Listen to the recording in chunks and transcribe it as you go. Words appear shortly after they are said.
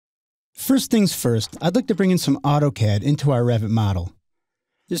First things first, I'd like to bring in some AutoCAD into our Revit model.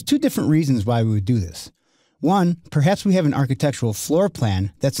 There's two different reasons why we would do this. One, perhaps we have an architectural floor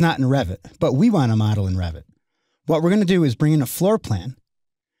plan that's not in Revit, but we want to model in Revit. What we're going to do is bring in a floor plan.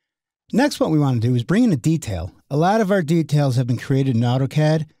 Next, what we want to do is bring in a detail. A lot of our details have been created in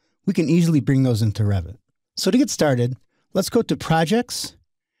AutoCAD. We can easily bring those into Revit. So to get started, let's go to Projects.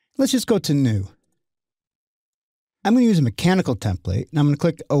 Let's just go to New. I'm going to use a mechanical template, and I'm going to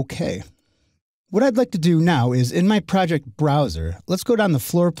click OK. What I'd like to do now is, in my project browser, let's go down the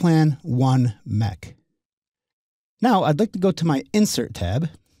Floor Plan 1 Mech. Now, I'd like to go to my Insert tab,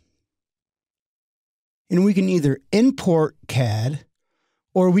 and we can either import CAD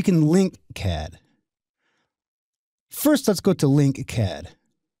or we can link CAD. First, let's go to Link CAD.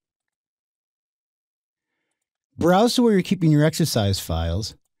 Browse to where you're keeping your exercise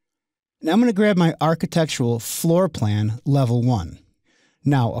files. Now I'm going to grab my architectural floor plan level 1.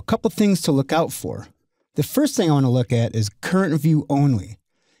 Now, a couple things to look out for. The first thing I want to look at is current view only.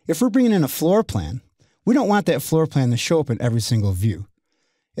 If we're bringing in a floor plan, we don't want that floor plan to show up in every single view.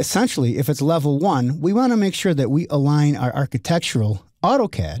 Essentially, if it's level 1, we want to make sure that we align our architectural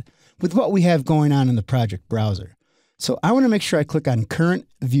AutoCAD with what we have going on in the project browser. So I want to make sure I click on current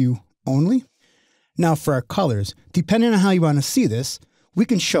view only. Now for our colors, depending on how you want to see this, we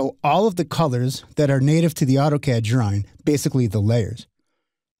can show all of the colors that are native to the AutoCAD drawing, basically the layers.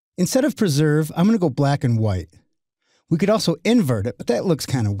 Instead of preserve, I'm going to go black and white. We could also invert it, but that looks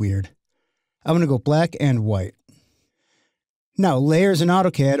kind of weird. I'm going to go black and white. Now, layers in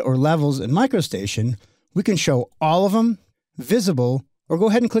AutoCAD or levels in MicroStation, we can show all of them, visible, or go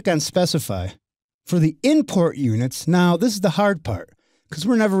ahead and click on specify. For the import units, now this is the hard part, because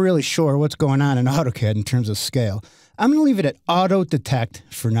we're never really sure what's going on in AutoCAD in terms of scale. I'm going to leave it at auto detect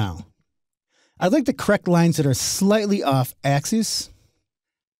for now. I'd like to correct lines that are slightly off axis.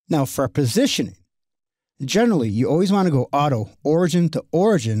 Now for our positioning, generally you always want to go auto origin to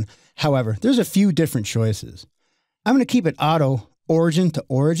origin. However, there's a few different choices. I'm going to keep it auto origin to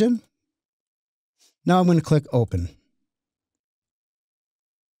origin. Now I'm going to click open.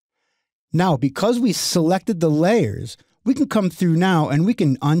 Now, because we selected the layers, we can come through now and we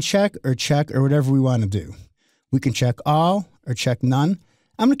can uncheck or check or whatever we want to do. We can check all or check none.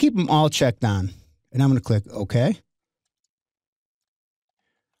 I'm going to keep them all checked on, and I'm going to click OK.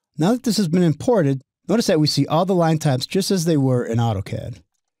 Now that this has been imported, notice that we see all the line types just as they were in AutoCAD.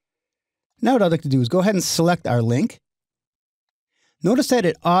 Now what I'd like to do is go ahead and select our link. Notice that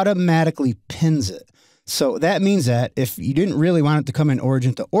it automatically pins it. So that means that if you didn't really want it to come in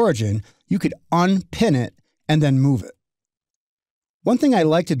origin to origin, you could unpin it and then move it. One thing I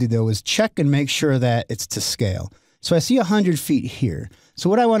like to do, though, is check and make sure that it's to scale. So I see 100 feet here. So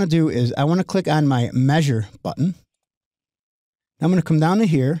what I want to do is I want to click on my Measure button. I'm going to come down to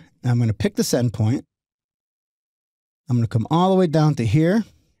here, and I'm going to pick this endpoint. I'm going to come all the way down to here.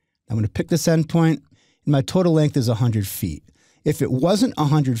 I'm going to pick this endpoint, and my total length is 100 feet. If it wasn't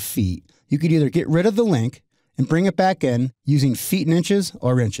 100 feet, you could either get rid of the link and bring it back in using feet and inches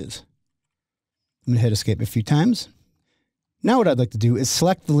or inches. I'm going to hit escape a few times. Now what I'd like to do is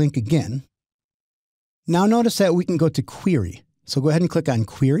select the link again. Now notice that we can go to Query. So go ahead and click on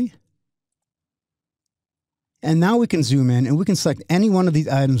Query. And now we can zoom in and we can select any one of these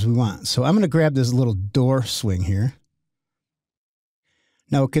items we want. So I'm going to grab this little door swing here.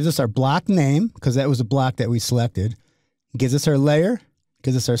 Now it gives us our block name, because that was a block that we selected. It gives us our layer,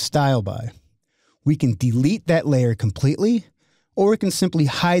 gives us our style by. We can delete that layer completely, or we can simply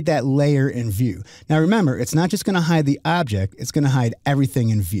hide that layer in view. Now remember, it's not just going to hide the object, it's going to hide everything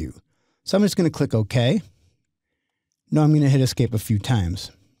in view. So I'm just going to click OK. Now I'm going to hit escape a few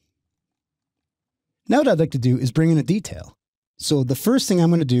times. Now what I'd like to do is bring in a detail. So the first thing I'm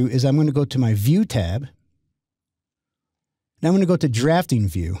going to do is I'm going to go to my View tab. Now I'm going to go to Drafting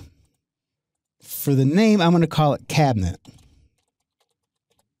View. For the name, I'm going to call it Cabinet.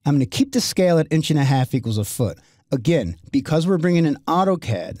 I'm going to keep the scale at 1.5 equals a foot. Again, because we're bringing in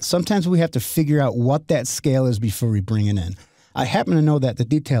AutoCAD, sometimes we have to figure out what that scale is before we bring it in. I happen to know that the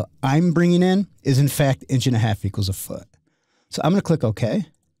detail I'm bringing in is in fact 1.5 equals a foot. So I'm going to click OK.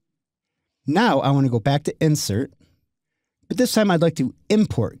 Now I want to go back to Insert, but this time I'd like to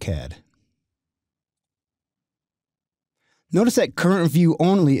import CAD. Notice that current view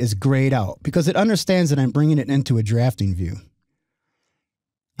only is grayed out because it understands that I'm bringing it into a drafting view.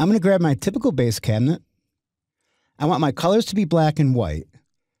 I'm going to grab my typical base cabinet. I want my colors to be black and white.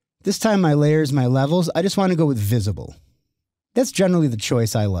 This time my layers, my levels, I just want to go with visible. That's generally the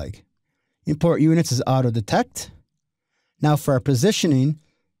choice I like. Import units is auto detect. Now for our positioning,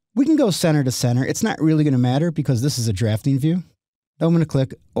 we can go center to center. It's not really going to matter because this is a drafting view. Now I'm going to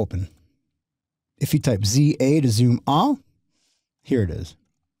click Open. If you type ZA to zoom all, here it is.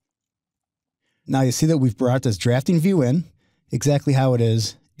 Now you see that we've brought this drafting view in, exactly how it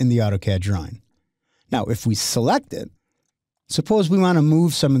is in the AutoCAD drawing. Now, if we select it, suppose we want to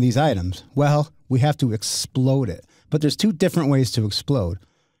move some of these items. Well, we have to explode it. But there's two different ways to explode.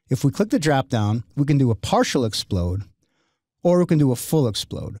 If we click the drop down, we can do a partial explode, or we can do a full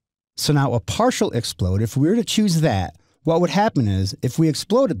explode. So now a partial explode, if we were to choose that, what would happen is if we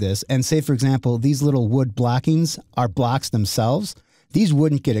exploded this and say, for example, these little wood blockings are blocks themselves, these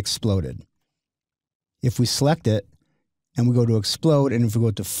wouldn't get exploded. If we select it and we go to explode, and if we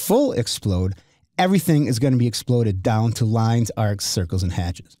go to full explode, everything is going to be exploded down to lines, arcs, circles, and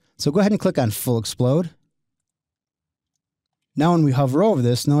hatches. So go ahead and click on full explode. Now when we hover over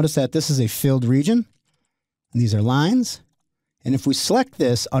this, notice that this is a filled region, and these are lines. And if we select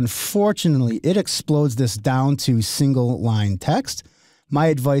this, unfortunately, it explodes this down to single line text. My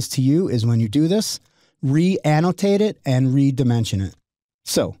advice to you is when you do this, re-annotate it and re-dimension it.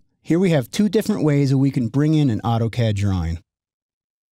 So here we have two different ways that we can bring in an AutoCAD drawing.